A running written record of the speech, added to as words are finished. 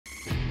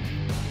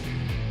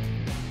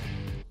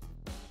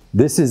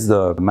This is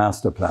the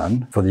master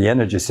plan for the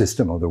energy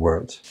system of the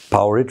world.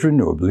 Power it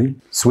renewably,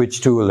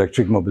 switch to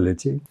electric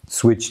mobility,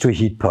 switch to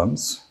heat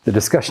pumps. The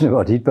discussion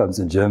about heat pumps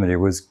in Germany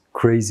was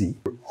crazy.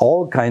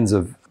 All kinds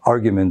of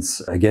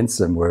arguments against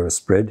them were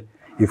spread.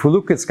 If we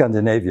look at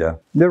Scandinavia,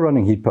 they're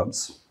running heat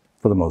pumps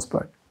for the most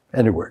part,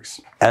 and it works.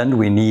 And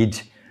we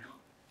need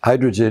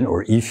hydrogen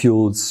or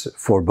e-fuels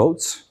for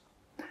boats.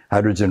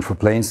 Hydrogen for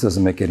planes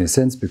doesn't make any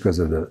sense because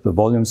of the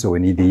volume, so we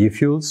need the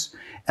e-fuels.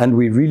 And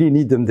we really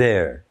need them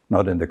there,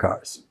 not in the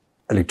cars.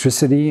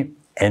 Electricity,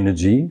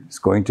 energy, is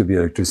going to be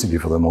electricity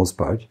for the most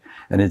part,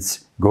 and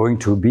it's going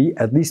to be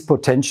at least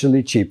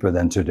potentially cheaper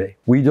than today.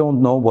 We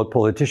don't know what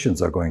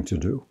politicians are going to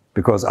do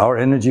because our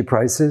energy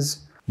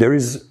prices, there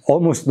is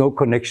almost no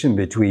connection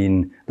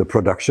between the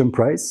production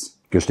price,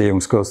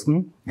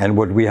 Gestehungskosten, and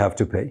what we have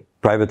to pay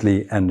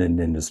privately and in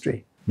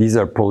industry. These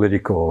are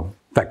political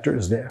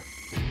factors there.